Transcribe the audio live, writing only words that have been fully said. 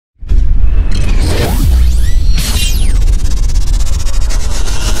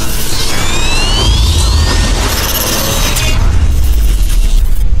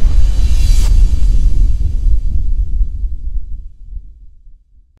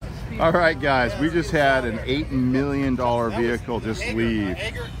All right, guys, we just had an $8 million vehicle just leave.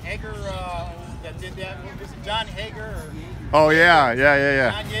 Hager, that did that. Was it John Hager? Or oh yeah.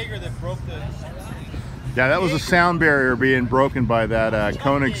 John Hager that broke the. Yeah, that was a sound barrier being broken by that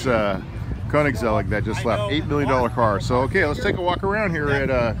Koenigzegg that just left. $8 million car. So okay, let's take a walk around here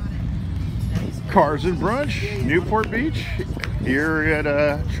at Cars and Brunch, Newport Beach, here at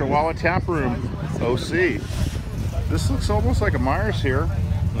Chihuahua Taproom, OC. This looks almost like a Myers here,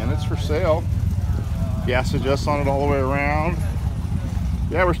 and it's for sale. Gas adjusts on it all the way around.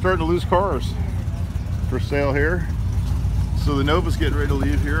 Yeah, we're starting to lose cars for sale here. So the Nova's getting ready to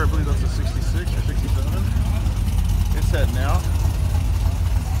leave here. I believe that's a 66 or 67. It's heading out.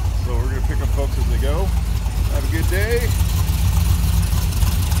 So we're gonna pick up folks as they go. Have a good day.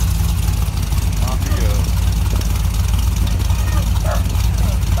 Off he goes.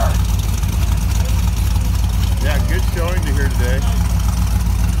 Yeah, good showing to here today.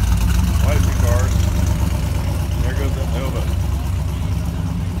 Quite a few cars. There goes that Nova.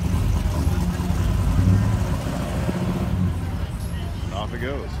 And off it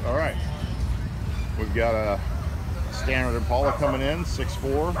goes. All right. We've got a standard Impala coming in,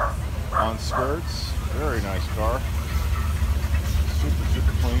 6'4", on skirts. Very nice car.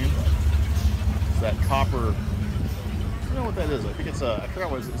 Super clean. It's that copper. I don't know what that is. I think it's I forgot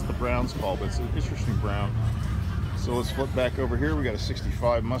what it's the brown's called, but it's an interesting brown. So let's flip back over here. We got a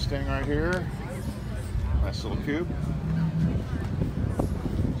 65 Mustang right here. Nice little coupe.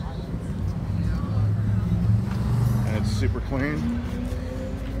 And it's super clean.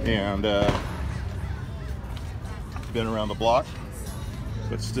 And been around the block,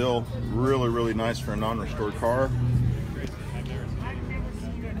 but still really nice for a non-restored car.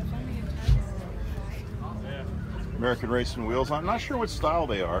 American Racing wheels. I'm not sure what style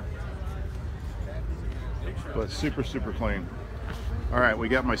they are, but super clean. All right, we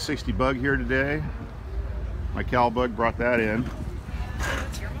got my 60 Bug here today. My Cal Bug brought that in.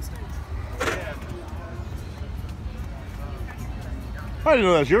 I didn't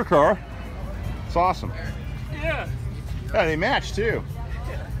know that was your car. It's awesome. Yeah. Yeah, they match too.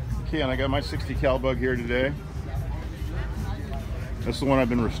 Okay, and I got my 60 Cal Bug here today. This is the one I've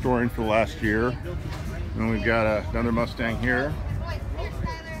been restoring for the last year. And we've got another Mustang here.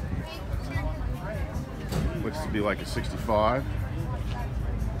 Looks to be like a 65.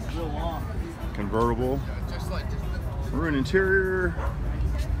 Convertible. Maroon interior.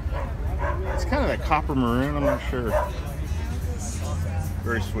 It's kind of that copper maroon, I'm not sure.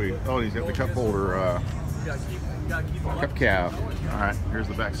 Very sweet. Oh, he's got the cup holder, cup cap. All right, here's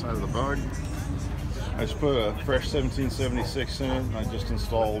the back side of the Bug. I just put a fresh 1776 in it. I just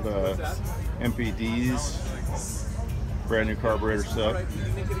installed MPDs, brand new carburetor set.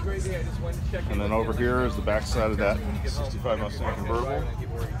 And then over here is the back side of that 65 Mustang convertible.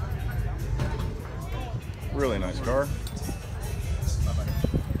 Really nice car.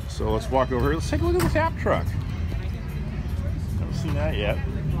 So let's walk over here. Let's take a look at the tap truck. Haven't seen that yet.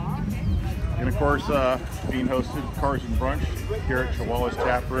 And of course, being hosted Cars and Brunch here at Chihuahua's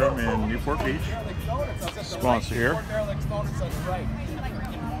Taproom in Newport Beach. Sponsor here.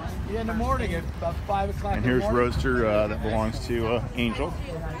 In the morning at about 5 o'clock. And here's Roadster that belongs to Angel.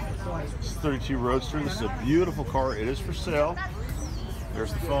 It's a 32 Roadster. This is a beautiful car. It is for sale.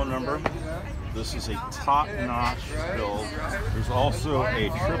 There's the phone number. This is a top-notch build. There's also a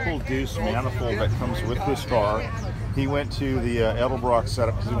triple deuce manifold that comes with this car. He went to the Edelbrock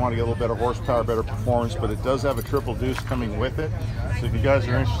setup because he wanted to get a little better horsepower, better performance, but it does have a triple deuce coming with it. So if you guys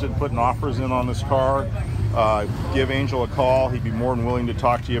are interested in putting offers in on this car, give Angel a call. He'd be more than willing to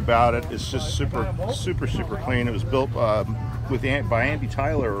talk to you about it. It's just super clean. It was built by Andy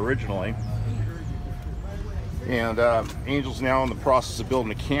Tyler originally. And Angel's now in the process of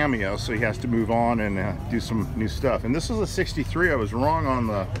building a Cameo, so he has to move on and do some new stuff. And this is a 63. I was wrong on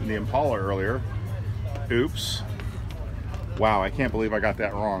the Impala earlier. Oops. Wow, I can't believe I got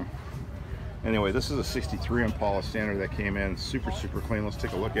that wrong. Anyway, this is a 63 Impala standard that came in. Super clean. Let's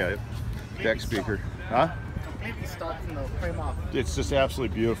take a look at it. Deck speaker. Huh? Completely stock from the frame off. It's just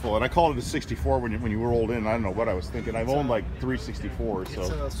absolutely beautiful. And I called it a 64 when you rolled in. I don't know what I was thinking. I've owned like 3 64s. So.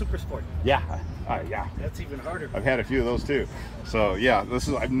 It's a Super Sport. Yeah. Yeah. That's even harder. I've had a few of those too. So yeah,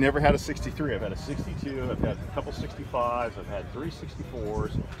 I've never had a 63. I've had a 62. I've had a couple 65s. I've had 3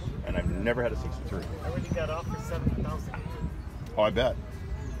 64s, and I've never had a 63. I already got off for 7,000. Oh, I bet.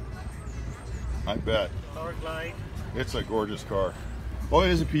 Power glide. It's a gorgeous car. Oh, it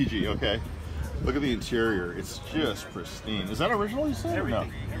is a PG. Okay. Look at the interior. It's just pristine. Is that original, you said?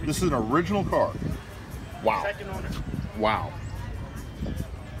 Everything. No. This is an original car. Wow. Second owner. Wow.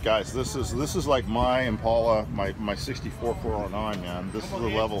 Guys, this is like my Impala, my 64 409, man. This is the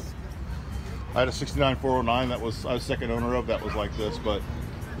level. I had a 69 409 that was I was second owner of, that was like this, but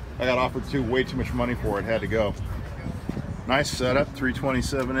I got offered way too much money for it, had to go. Nice setup,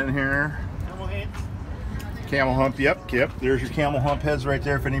 327 in here. Camel hump, yep. There's your camel hump heads right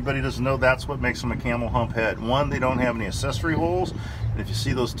there. If anybody doesn't know, that's what makes them a camel hump head. One, they don't have any accessory holes. And if you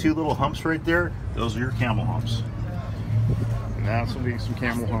see those two little humps right there, those are your camel humps. And that's what makes some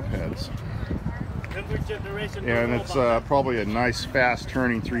camel hump heads. And it's probably a nice fast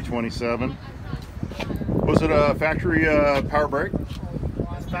turning 327. Was it a factory power brake?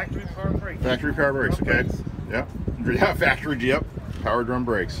 Factory power brakes. Factory power brakes, okay. Yep. Yeah, factory, yep. Power drum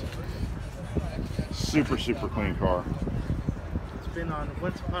brakes. Super clean car. It's been on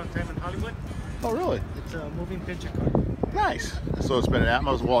Once Upon a Time in Hollywood. Oh, really? It's a moving picture car. Nice. So it's been an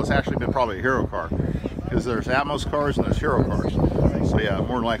Atmos. Well, it's actually been probably a hero car, because there's Atmos cars and there's hero cars. So yeah,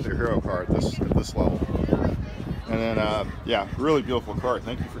 more than likely a hero car at this level. And then yeah, really beautiful car.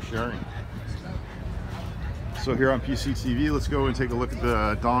 Thank you for sharing. So here on PCTV, let's go and take a look at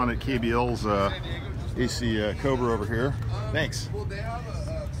the Don at KBL's AC Cobra over here. Thanks.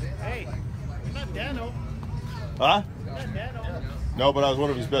 Hey, you're not Dano. Huh? You're not Dano. No, but I was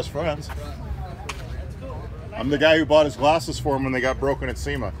one of his best friends. I'm the guy who bought his glasses for him when they got broken at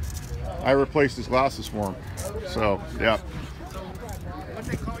SEMA. I replaced his glasses for him. So, yeah. What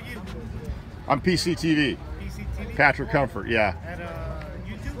they call you? I'm PCTV. PCTV? Patrick Comfort, yeah. At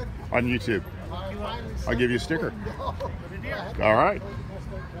YouTube? On YouTube. I'll give you a sticker. Put it here. All right.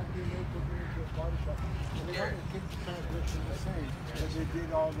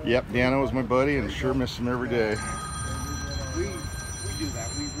 Yep, Dano was my buddy and sure miss him every day. We do that.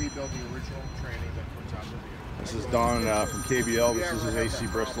 We rebuild the original training that comes out of the This is Don from KBL. This is his AC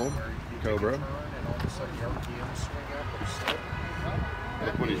Bristol Cobra.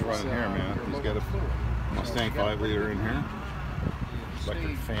 Look what he's running here, man. He's got a Mustang 5-liter in here.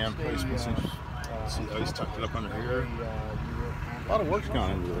 Electric fan placements. See how he's tucked it up under here. A lot of work's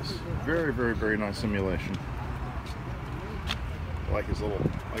gone into this. Very nice simulation. I like his little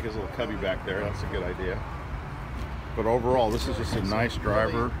cubby back there. That's a good idea. But overall, this is just a nice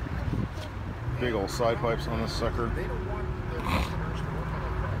driver. Big old side pipes on this sucker.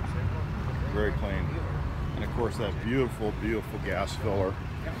 Very clean. And of course that beautiful gas filler.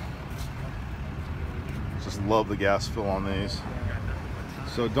 Just love the gas fill on these.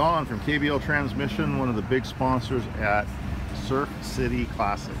 So Don from KBL Transmission, one of the big sponsors at Surf City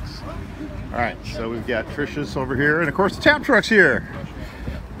Classics. All right, so we've got Trisha's over here, and of course the Tap Truck's here.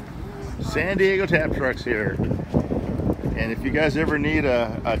 San Diego Tap Truck's here. And if you guys ever need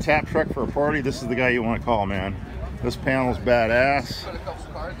a tap truck for a party, this is the guy you want to call, man. This panel's badass.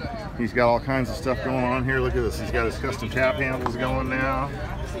 He's got all kinds of stuff going on here. Look at this. He's got his custom tap handles going now.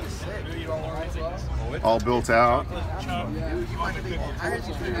 All built out.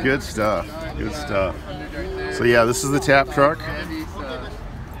 Good stuff. Good stuff. So yeah, this is the tap truck.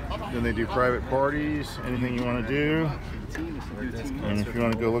 Then they do private parties, anything you want to do. And if you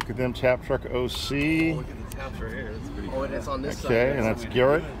want to go look at them, Tap Truck OC. Okay, and that's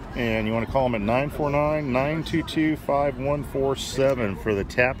Garrett. And you want to call them at 949-922-5147 for the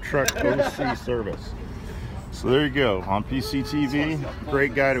Tap Truck OC service. So there you go, on PCTV.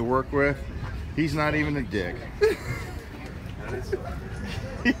 Great guy to work with. He's not even a dick.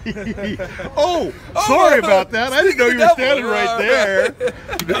 Oh, sorry about that. I didn't know you were standing right there.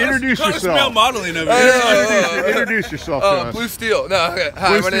 Introduce yourself. Modeling over here. Introduce yourself to us. Blue Steel. No, okay.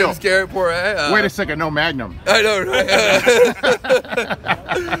 Hi, my name is Garrett Poirier. Wait a second, no Magnum. I know, right?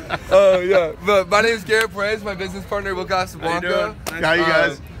 Yeah. But my name is Garrett Poirier. It's my business partner, Will Casablanca. How you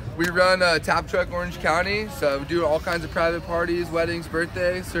guys? We run Tap Truck Orange County, so we do all kinds of private parties, weddings,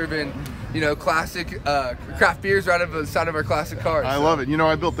 birthdays, serving, you know, classic craft beers right out of the side of our classic cars. I love it. You know,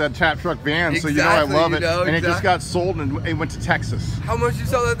 I built that Tap Truck van, so you know I love it. And it just got sold and it went to Texas. How much did you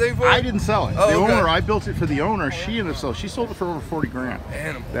sell that thing for? I didn't sell it. Oh, the okay. owner, I built it for the owner. She ended up selling. She sold it for over 40 grand.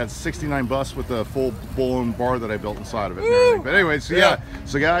 Animal. That's 69 bucks with a full blown bar that I built inside of it and everything. But anyways, so yeah.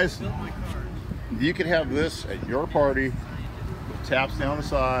 So guys, you could have this at your party with taps down the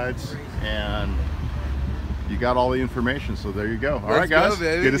sides, and you got all the information, so there you go. All right, guys.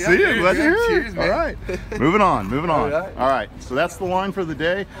 Good to see you. Glad to hear you. Cheers, man. All right. Moving on. All right. right. So that's the line for the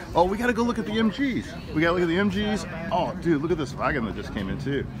day. Oh, we got to go look at the MGs. We got to look at the MGs. Oh, dude, look at this wagon that just came in,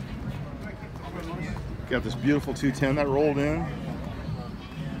 too. Got this beautiful 210 that rolled in.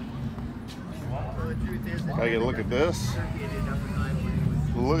 Gotta get a look at this.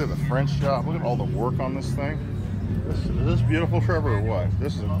 Look at the French shop. Look at all the work on this thing. Is this beautiful, Trevor, or what?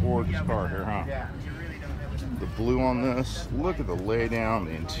 This is a gorgeous car here, huh? The blue on this. Look at the lay down,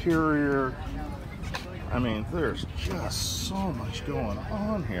 the interior. I mean, there's just so much going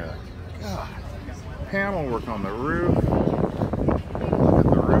on here. Panel work on the roof. Look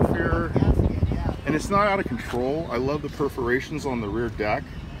at the roof here. And it's not out of control. I love the perforations on the rear deck.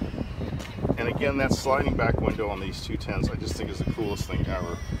 And again, that sliding back window on these 210s, I just think is the coolest thing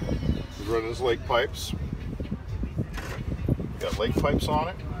ever. We've run those lake pipes. Got lake pipes on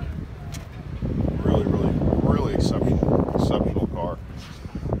it. Really, really, really exceptional car.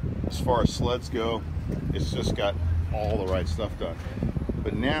 As far as sleds go, it's just got all the right stuff done.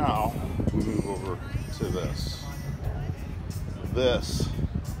 But now we move over to this. This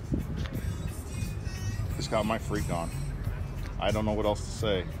has got my freak on. I don't know what else to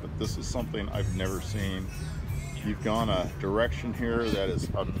say, but this is something I've never seen. You've gone a direction here that is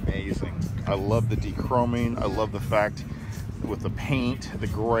amazing. I love the dechroming. I love the fact with the paint, the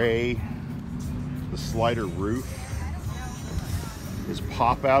gray, the slider roof. His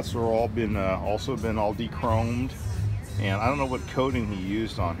pop-outs are all been also been all dechromed. And I don't know what coating he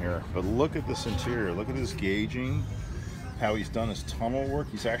used on here, but look at this interior. Look at his gauging, how he's done his tunnel work.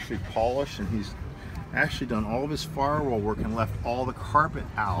 He's actually polished, and he's actually done all of his firewall work and left all the carpet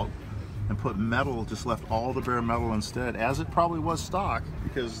out and put metal, just left all the bare metal instead, as it probably was stock,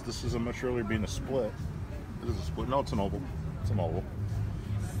 because this is a much earlier being a split. It is a split. No, it's an oval. It's an oval.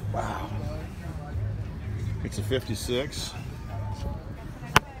 Wow. It's a 56.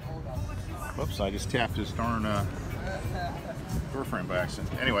 Whoops, I just tapped his darn door frame by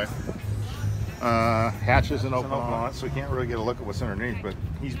accident. Anyway, hatch isn't open on it, so we can't really get a look at what's underneath, but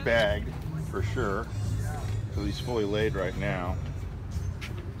he's bagged for sure, because he's fully laid right now.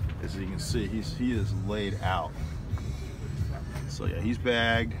 As you can see, he is laid out. So yeah, he's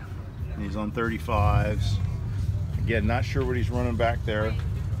bagged, and he's on 35s. Again, not sure what he's running back there,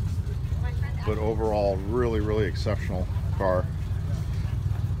 but overall, really, really exceptional car.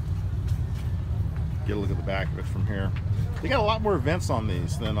 Get a look at the back of it from here. They got a lot more vents on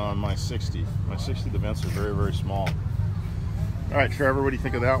these than on my 60. My 60, the vents are very, very small. All right, Trevor, what do you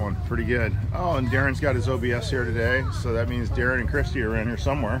think of that one? Pretty good. Oh, and Darren's got his OBS here today, so that means Darren and Christy are in here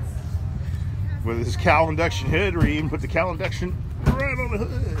somewhere with his cowl induction hood, or he even put the cowl induction right on the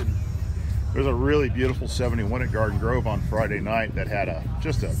hood. There's a really beautiful 71 at Garden Grove on Friday night that had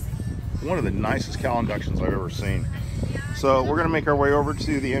one of the nicest cowl inductions I've ever seen. So we're gonna make our way over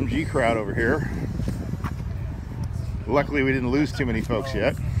to the MG crowd over here. Luckily, we didn't lose too many folks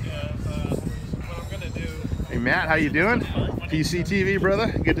yet. Hey Matt, how you doing? PCTV,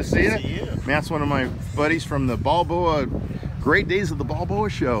 brother. Good to see you. Matt's one of my buddies from the Balboa, great days of the Balboa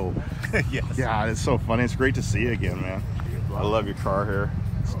show. Yes. Yeah, it's so funny. It's great to see you again, man. I love your car here.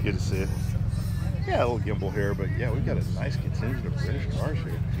 It's good to see you. Yeah, a little gimbal here, but yeah, we've got a nice contingent of British cars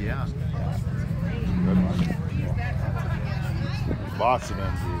here. Yeah. Good one. Lots of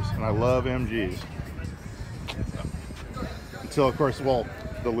MGs, and I love MGs. Until, of course, well,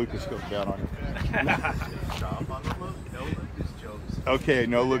 the Lucas goes down on you. Okay,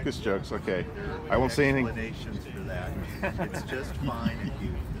 no Lucas jokes. Okay, I won't say anything. Explanations for that. It's just fine if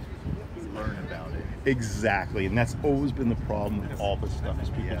you learn about it. Exactly, and that's always been the problem with all this stuff, is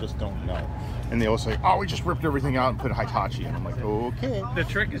people just don't know. And they always say, "Oh, we just ripped everything out and put Hitachi," and I'm like, "Okay." The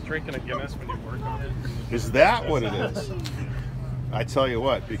trick is drinking a Guinness when you work on it. Is that what it is? I tell you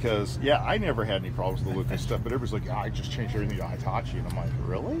what, because yeah, I never had any problems with the Lucas stuff, but everybody's like, "Yeah, I just changed everything to Hitachi," and I'm like,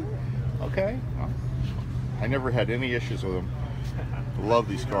 "Really? Okay." Well, I never had any issues with them. Love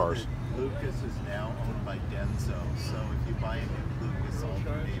these cars. Lucas is now owned by Denso, so if you buy a new Lucas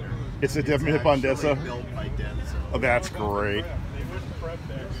alternator, it's a Nippon Denso. Built by Denso. Oh, that's great.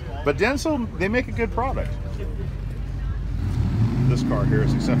 But Denso, they make a good product. This car here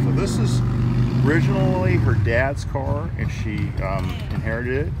is exceptional. This is originally her dad's car, and she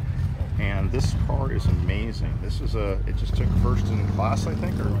inherited it. And this car is amazing. This is it just took first in class, I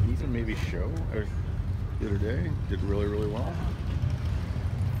think, or even maybe show the other day. Did really, really well.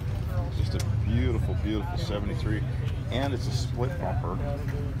 Just a beautiful, beautiful 73, and it's a split bumper.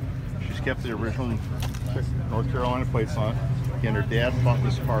 She's kept the original North Carolina plates on it. Again, her dad bought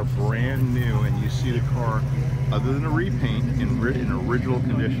this car brand new, and you see the car, other than a repaint, in original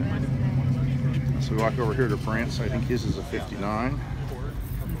condition. So we walk over here to Brant's. I think his is a 59.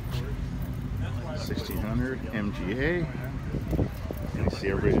 1600 MGA. And you see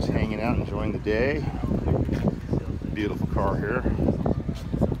everybody just hanging out, enjoying the day. Beautiful car here.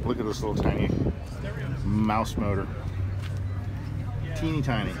 Look at this little tiny mouse motor. Teeny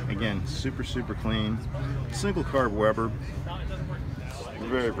tiny. Again, super, super clean. Single carb Weber.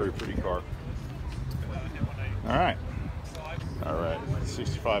 Very, very pretty car. All right. All right.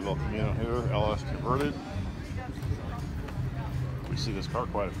 65 El Camino here, LS converted. We see this car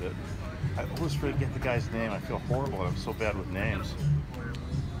quite a bit. I always forget the guy's name. I feel horrible. I'm so bad with names.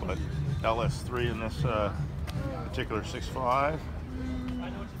 but LS3 in this particular 6.5.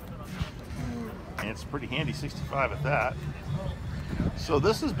 And it's pretty handy 65 at that. So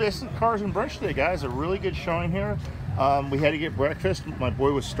this is basically Cars and Brunch today, guys. A really good showing here. We had to get breakfast. My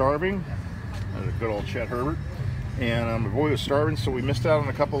boy was starving. A good old Chet Herbert. And my boy was starving, so we missed out on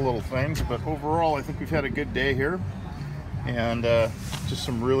a couple of little things. But overall, I think we've had a good day here. And just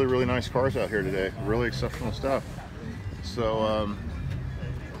some really, really nice cars out here today. Really exceptional stuff. So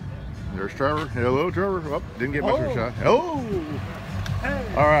there's Trevor. Hello, Trevor. Oh, didn't get much of a shot. Oh! Hey.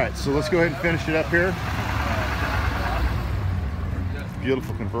 All right, so let's go ahead and finish it up here.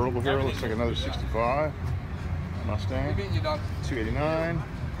 Beautiful convertible here. Looks like another 65 Mustang. 289.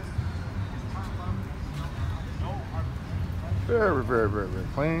 Very, very, very, very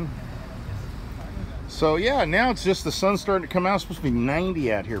clean. So yeah, now it's just the sun's starting to come out. It's supposed to be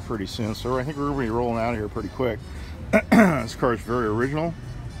 90 out here pretty soon. So I think we're going to be rolling out of here pretty quick. This car is very original.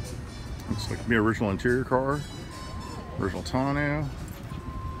 Looks like the original interior car. Original tonneau.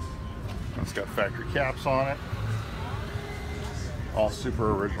 It's got factory caps on it. All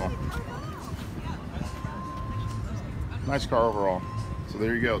super original. Nice car overall. So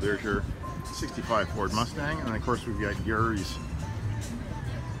there you go. There's your 65 Ford Mustang. And of course we've got Gary's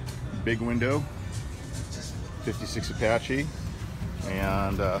big window 56 Apache.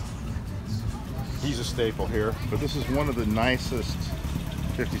 And he's a staple here. But this is one of the nicest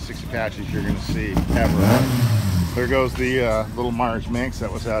 56 Apaches you're going to see ever. There goes the little Myers Manx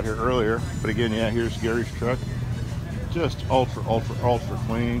that was out here earlier. But again, yeah, here's Gary's truck. Just ultra, ultra, ultra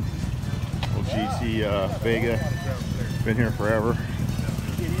clean. Little GT Vega. Been here forever.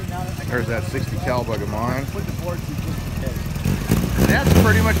 There's that 60 cal bug of mine. And that's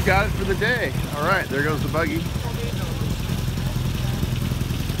pretty much got it for the day. All right, there goes the buggy.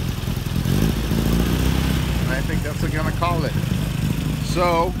 And I think that's what I'm gonna call it.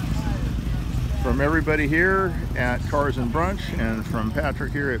 So, from everybody here at Cars and Brunch and from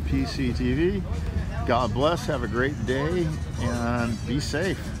Patrick here at PCTV, God bless, have a great day, and be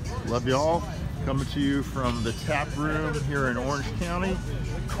safe. Love y'all. Coming to you from the tap room here in Orange County,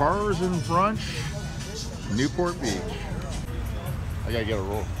 Cars and Brunch, Newport Beach. I gotta get a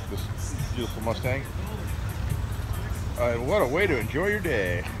roll this beautiful Mustang. What a way to enjoy your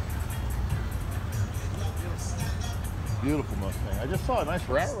day. Beautiful Mustang. I just saw a nice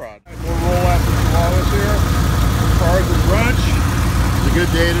rat rod. We'll roll out the Chihuahuas here. Cars and Brunch. It's a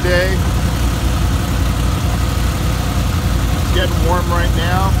good day today. It's getting warm right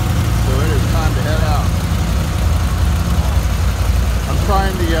now, so it is time to head out. I'm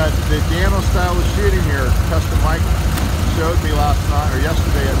trying the Dano style of shooting here. Custom Mike showed me last night or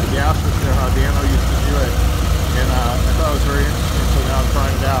yesterday at the gas station how Dano used to do it, and I thought it was very interesting. So now I'm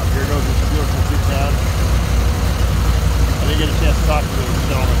trying it out. Here goes this beautiful 210. I didn't get a chance to talk to this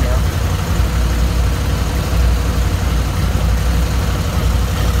gentleman here.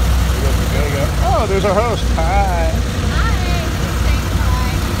 Oh, there's our host. Hi. Hi.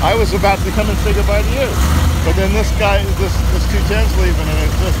 I was about to come and say goodbye to you, but then this guy, this 210's leaving, and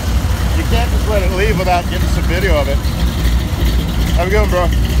it's just, you can't just let it leave without getting some video of it. Have a good one, bro.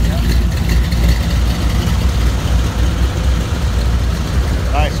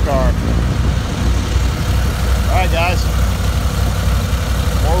 Nice car. All right, guys.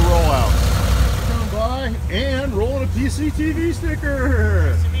 More rollouts. Come by and rolling a PCTV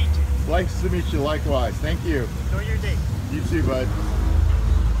sticker. Nice to meet you. Nice to meet you likewise. Thank you. Enjoy your day. You too, bud.